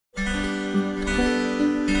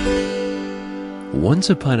Once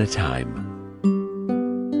upon a time.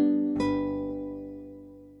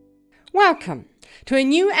 Welcome to a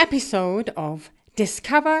new episode of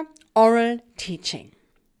Discover Oral Teaching.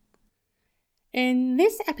 In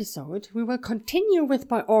this episode, we will continue with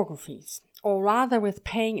biographies, or rather with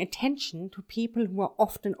paying attention to people who are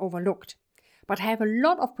often overlooked, but have a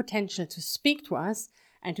lot of potential to speak to us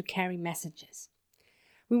and to carry messages.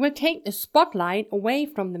 We will take the spotlight away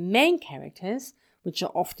from the main characters, which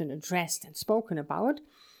are often addressed and spoken about,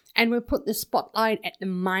 and we'll put the spotlight at the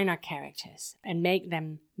minor characters and make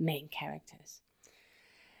them main characters.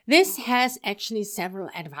 This has actually several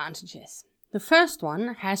advantages. The first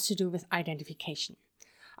one has to do with identification.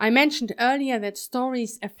 I mentioned earlier that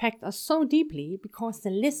stories affect us so deeply because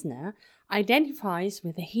the listener identifies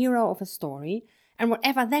with the hero of a story, and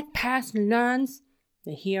whatever that person learns,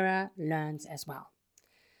 the hearer learns as well.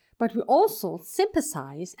 But we also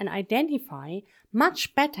sympathize and identify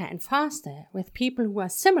much better and faster with people who are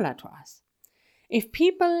similar to us. If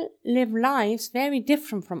people live lives very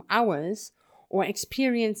different from ours, or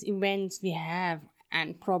experience events we have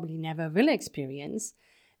and probably never will experience,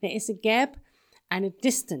 there is a gap and a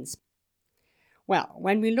distance. Well,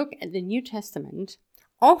 when we look at the New Testament,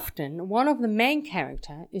 often one of the main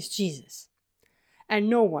characters is Jesus. And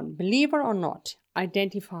no one, believer or not,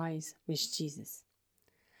 identifies with Jesus.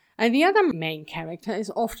 And the other main character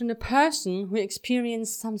is often a person who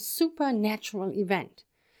experienced some supernatural event,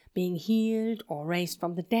 being healed or raised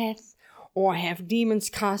from the dead, or have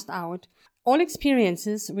demons cast out, all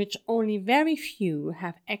experiences which only very few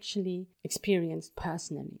have actually experienced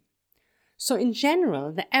personally. So in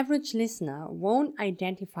general, the average listener won't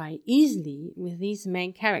identify easily with these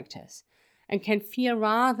main characters and can feel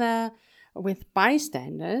rather with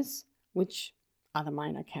bystanders, which are the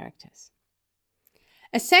minor characters.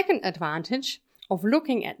 A second advantage of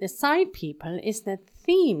looking at the side people is that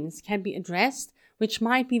themes can be addressed which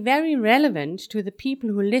might be very relevant to the people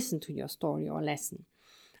who listen to your story or lesson.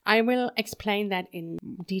 I will explain that in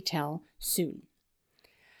detail soon.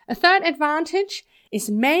 A third advantage is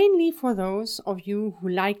mainly for those of you who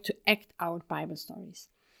like to act out Bible stories.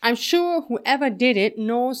 I'm sure whoever did it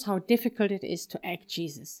knows how difficult it is to act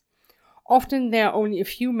Jesus. Often there are only a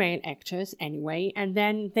few male actors anyway, and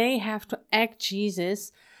then they have to act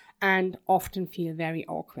Jesus and often feel very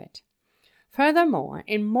awkward. Furthermore,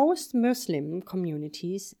 in most Muslim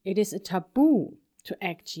communities, it is a taboo to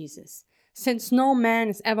act Jesus, since no man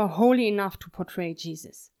is ever holy enough to portray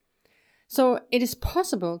Jesus. So it is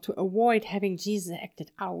possible to avoid having Jesus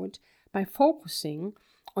acted out by focusing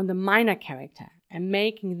on the minor character and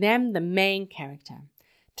making them the main character,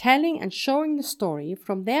 telling and showing the story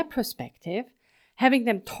from their perspective, having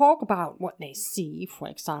them talk about what they see, for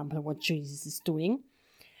example, what Jesus is doing.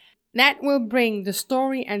 That will bring the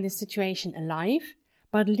story and the situation alive,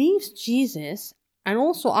 but leaves Jesus and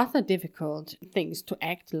also other difficult things to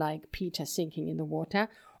act, like Peter sinking in the water,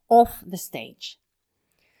 off the stage.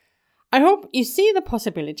 I hope you see the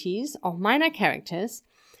possibilities of minor characters,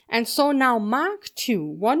 and so now Mark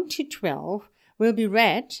 2, 1-12 will be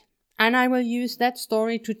read, and I will use that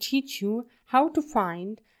story to teach you how to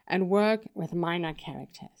find and work with minor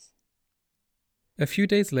characters. A few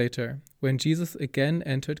days later, when Jesus again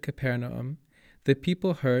entered Capernaum, the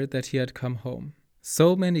people heard that he had come home.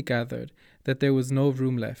 So many gathered that there was no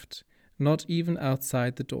room left, not even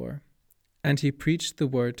outside the door. And he preached the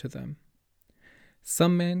word to them.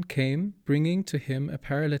 Some men came, bringing to him a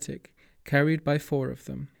paralytic, carried by 4 of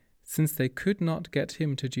them. Since they could not get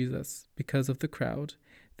him to Jesus because of the crowd,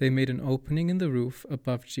 they made an opening in the roof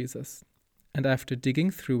above Jesus, and after digging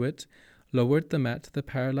through it, lowered the mat the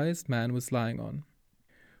paralyzed man was lying on.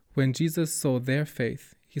 When Jesus saw their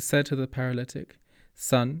faith, he said to the paralytic,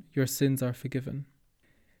 "Son, your sins are forgiven."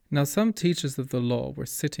 Now some teachers of the law were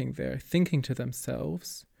sitting there, thinking to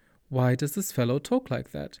themselves, "Why does this fellow talk like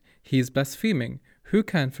that? He is blaspheming. Who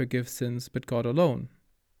can forgive sins but God alone?"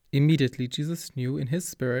 Immediately Jesus knew in his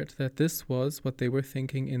spirit that this was what they were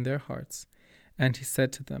thinking in their hearts. And he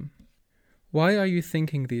said to them, "Why are you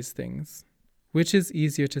thinking these things? Which is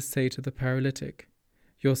easier to say to the paralytic,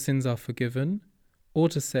 'Your sins are forgiven,' or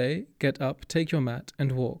to say, 'Get up, take your mat,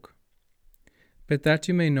 and walk'? But that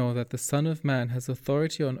you may know that the Son of Man has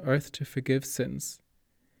authority on earth to forgive sins."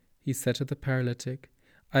 He said to the paralytic,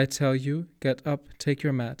 "I tell you, get up, take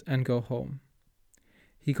your mat, and go home."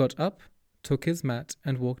 He got up, took his mat,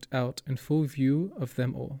 and walked out in full view of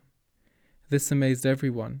them all. This amazed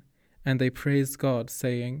everyone, and they praised God,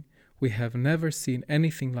 saying, "We have never seen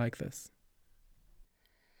anything like this."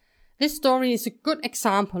 This story is a good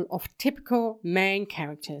example of typical main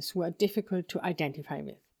characters who are difficult to identify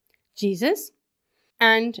with. Jesus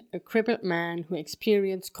and a crippled man who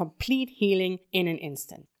experienced complete healing in an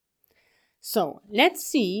instant. So let's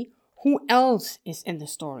see who else is in the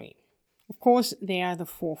story. Of course, they are the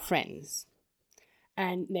 4 friends.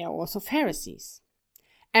 And they are also Pharisees.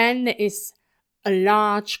 And there is a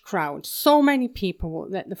large crowd, so many people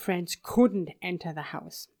that the friends couldn't enter the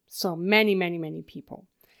house. So many, many, many people.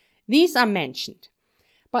 These are mentioned.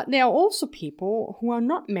 But there are also people who are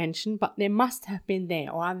not mentioned, but they must have been there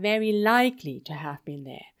or are very likely to have been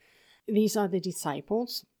there. These are the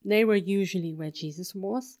disciples. They were usually where Jesus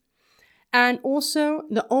was. And also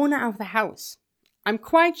the owner of the house. I'm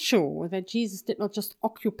quite sure that Jesus did not just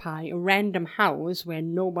occupy a random house where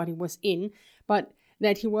nobody was in, but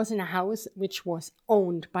that he was in a house which was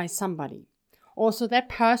owned by somebody. Also, that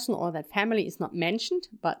person or that family is not mentioned,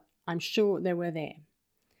 but I'm sure they were there.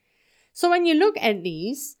 So when you look at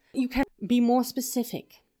these, you can be more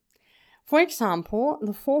specific. For example,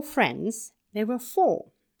 the 4 friends, there were 4.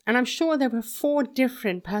 And I'm sure there were 4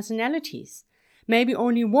 different personalities. Maybe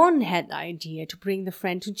only one had the idea to bring the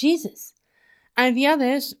friend to Jesus. And the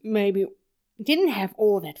others maybe didn't have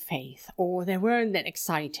all that faith, or they weren't that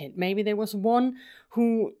excited. Maybe there was one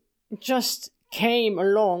who just came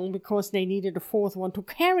along because they needed a 4th one to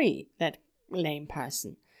carry that lame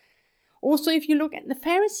person. Also, if you look at the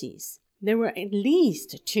Pharisees, there were at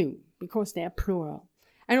least 2, because they are plural.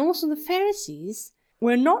 And also the Pharisees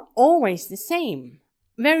were not always the same.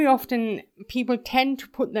 Very often people tend to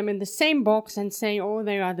put them in the same box and say, oh,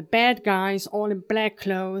 they are the bad guys, all in black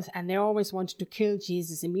clothes, and they always wanted to kill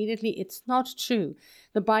Jesus immediately. It's not true.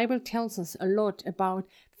 The Bible tells us a lot about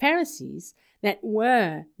Pharisees that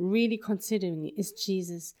were really considering, is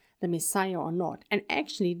Jesus the Messiah or not? And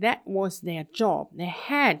actually that was their job. They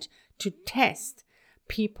had to test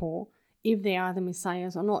people if they are the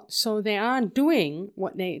Messiahs or not. So they are doing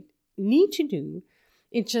what they need to do.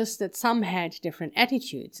 It's just that some had different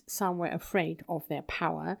attitudes. Some were afraid of their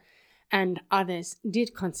power, and others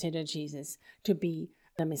did consider Jesus to be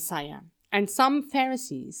the Messiah. And some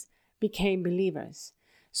Pharisees became believers.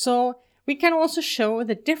 So we can also show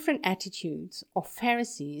the different attitudes of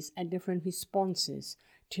Pharisees and different responses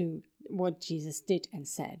to what Jesus did and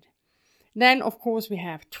said. Then, of course, we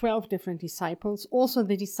have 12 different disciples. Also,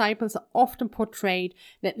 the disciples are often portrayed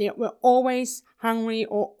that they were always hungry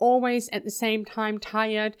or always at the same time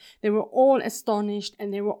tired. They were all astonished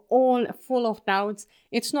and they were all full of doubts.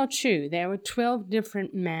 It's not true. There were 12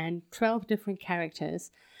 different men, 12 different characters.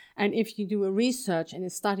 And if you do a research and a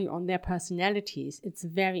study on their personalities, it's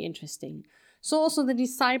very interesting. So also the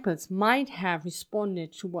disciples might have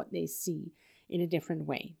responded to what they see in a different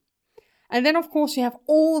way. And then, of course, you have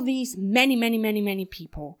all these many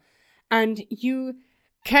people. And you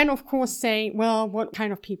can, of course, say, well, what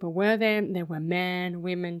kind of people were there? There were men,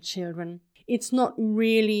 women, children. It's not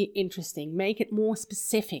really interesting. Make it more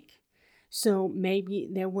specific. So maybe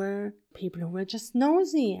there were people who were just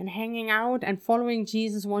nosy and hanging out and following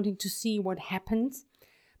Jesus, wanting to see what happens.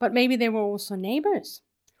 But maybe there were also neighbors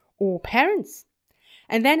or parents.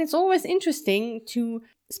 And then it's always interesting to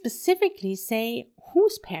specifically say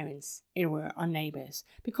whose parents it were or neighbors,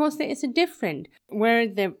 because there is a difference. Were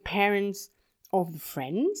the parents of the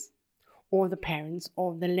friends or the parents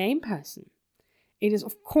of the lame person? It is,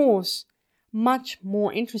 of course, much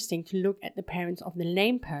more interesting to look at the parents of the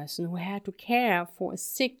lame person who had to care for a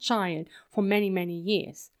sick child for many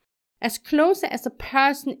years. As closer as a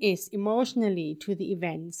person is emotionally to the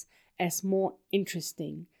events, as more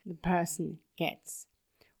interesting the person gets.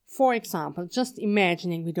 For example, just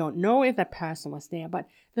imagining, we don't know if that person was there, but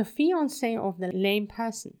the fiancé of the lame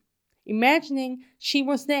person. Imagining she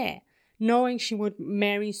was there, knowing she would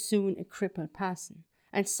marry soon a crippled person.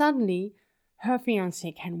 And suddenly, her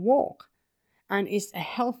fiancé can walk and is a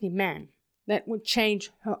healthy man. That would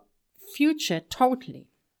change her future totally.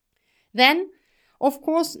 Then, of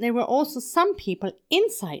course, there were also some people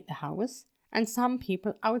inside the house and some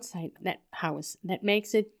people outside that house. That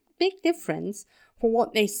makes a big difference for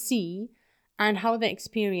what they see and how they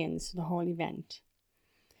experience the whole event.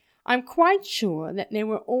 I'm quite sure that there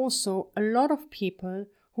were also a lot of people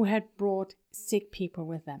who had brought sick people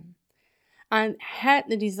with them and had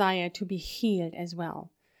the desire to be healed as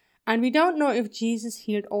well. And we don't know if Jesus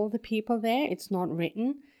healed all the people there. It's not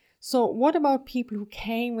written. So what about people who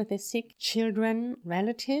came with their sick children,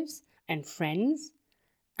 relatives, and friends?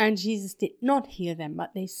 And Jesus did not heal them,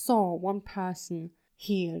 but they saw one person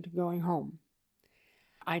healed going home.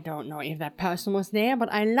 I don't know if that person was there,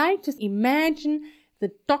 but I like to imagine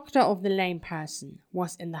the doctor of the lame person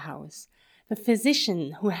was in the house. The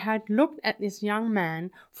physician who had looked at this young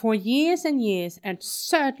man for years and years and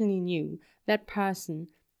certainly knew that person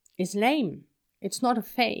is lame. It's not a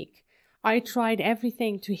fake. I tried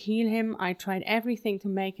everything to heal him. I tried everything to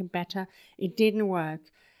make him better. It didn't work.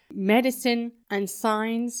 Medicine and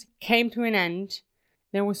science came to an end.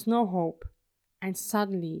 There was no hope. And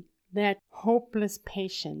suddenly, that hopeless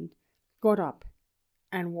patient got up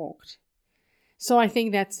and walked. So I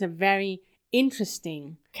think that's a very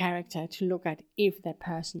interesting character to look at if that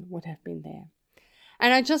person would have been there.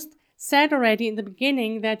 And I just said already in the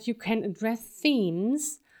beginning that you can address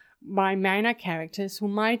themes by minor characters who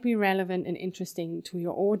might be relevant and interesting to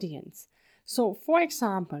your audience. So, for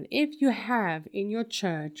example, if you have in your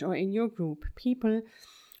church or in your group people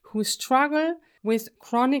who struggle with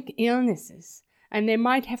chronic illnesses, and they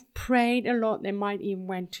might have prayed a lot, they might even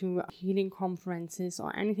went to healing conferences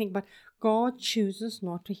or anything, but God chooses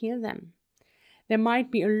not to heal them. There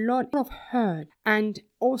might be a lot of hurt and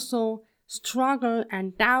also struggle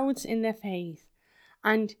and doubts in their faith.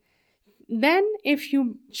 And then if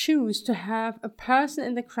you choose to have a person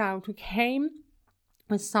in the crowd who came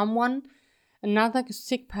with someone, another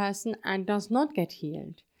sick person, and does not get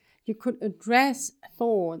healed, you could address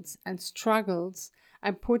thoughts and struggles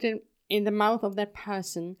and put it in the mouth of that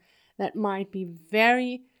person that might be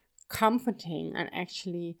very comforting and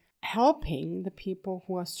actually helping the people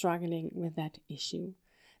who are struggling with that issue.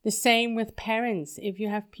 The same with parents. If you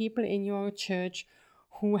have people in your church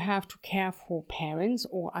who have to care for parents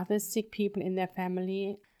or other sick people in their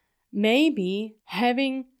family, maybe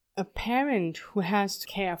having a parent who has to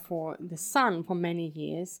care for the son for many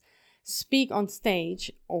years speak on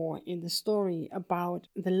stage or in the story about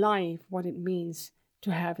the life, what it means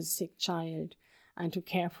to have a sick child and to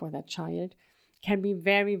care for that child, can be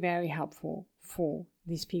very, very helpful for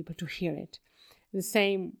these people to hear it. The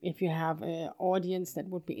same if you have an audience that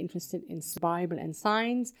would be interested in Bible and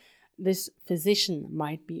science, this physician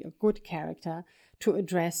might be a good character to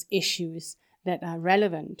address issues that are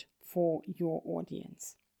relevant for your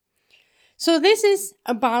audience. So this is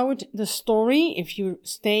about the story, if you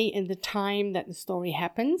stay in the time that the story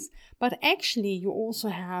happens, but actually you also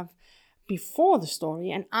have before the story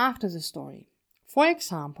and after the story. For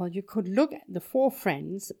example, you could look at the 4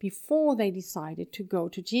 friends before they decided to go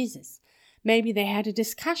to Jesus. Maybe they had a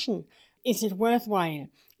discussion. Is it worthwhile?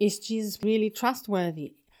 Is Jesus really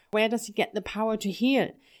trustworthy? Where does he get the power to heal?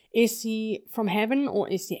 Is he from heaven or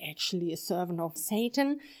is he actually a servant of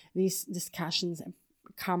Satan? These discussions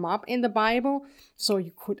come up in the Bible, so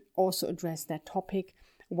you could also address that topic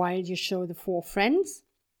while you show the 4 friends.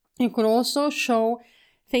 You could also show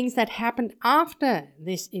things that happened after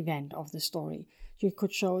this event of the story. You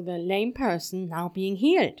could show the lame person now being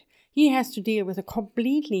healed. He has to deal with a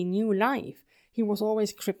completely new life. He was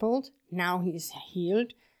always crippled, now he is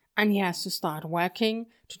healed, and he has to start working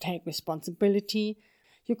to take responsibility.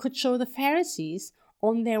 You could show the Pharisees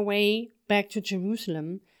on their way back to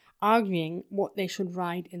Jerusalem, arguing what they should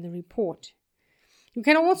write in the report. You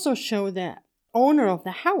can also show the owner of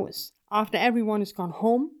the house. After everyone is gone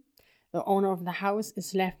home, the owner of the house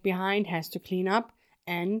is left behind, has to clean up,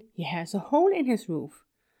 and he has a hole in his roof.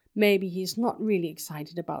 Maybe he's not really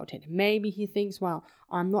excited about it. Maybe he thinks, well,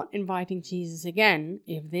 I'm not inviting Jesus again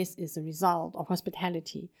if this is a result of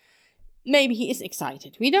hospitality. Maybe he is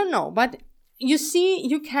excited. We don't know. But you see,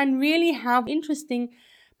 you can really have interesting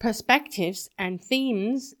perspectives and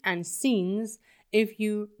themes and scenes if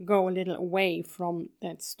you go a little away from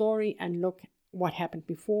that story and look what happened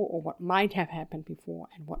before or what might have happened before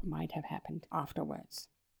and what might have happened afterwards.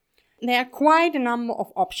 There are quite a number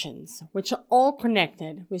of options which are all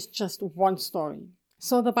connected with just one story.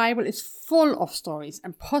 So the Bible is full of stories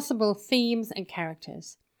and possible themes and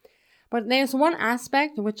characters. But there's one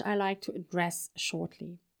aspect which I like to address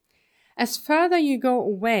shortly. As further you go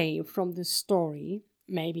away from the story,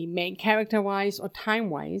 maybe main character-wise or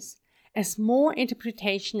time-wise, as more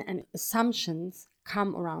interpretation and assumptions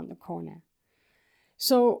come around the corner.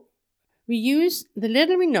 So we use the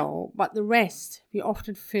little we know, but the rest we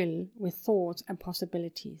often fill with thoughts and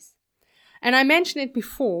possibilities. And I mentioned it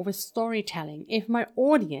before with storytelling. If my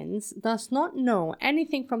audience does not know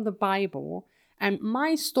anything from the Bible and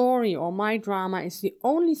my story or my drama is the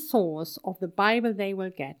only source of the Bible they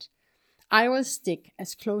will get, I will stick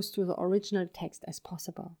as close to the original text as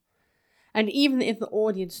possible. And even if the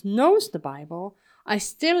audience knows the Bible, I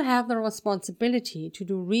still have the responsibility to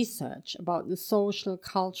do research about the social,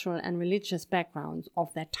 cultural, and religious backgrounds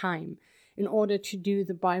of that time in order to do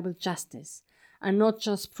the Bible justice and not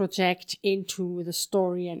just project into the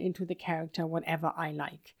story and into the character whatever I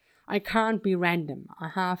like. I can't be random. I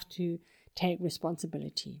have to take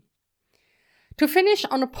responsibility. To finish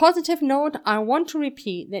on a positive note, I want to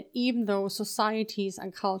repeat that even though societies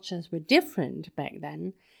and cultures were different back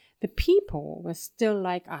then, the people were still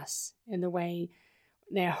like us in the way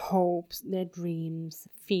their hopes, their dreams,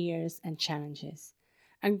 fears, and challenges.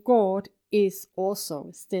 And God is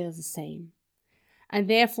also still the same. And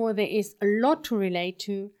therefore there is a lot to relate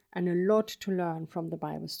to and a lot to learn from the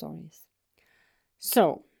Bible stories.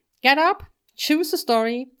 So, get up, choose a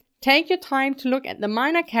story, take your time to look at the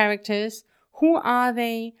minor characters. Who are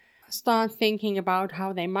they? Start thinking about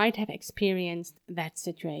how they might have experienced that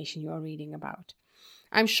situation you're reading about.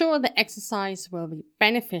 I'm sure the exercise will be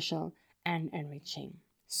beneficial and enriching.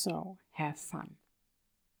 So, have fun.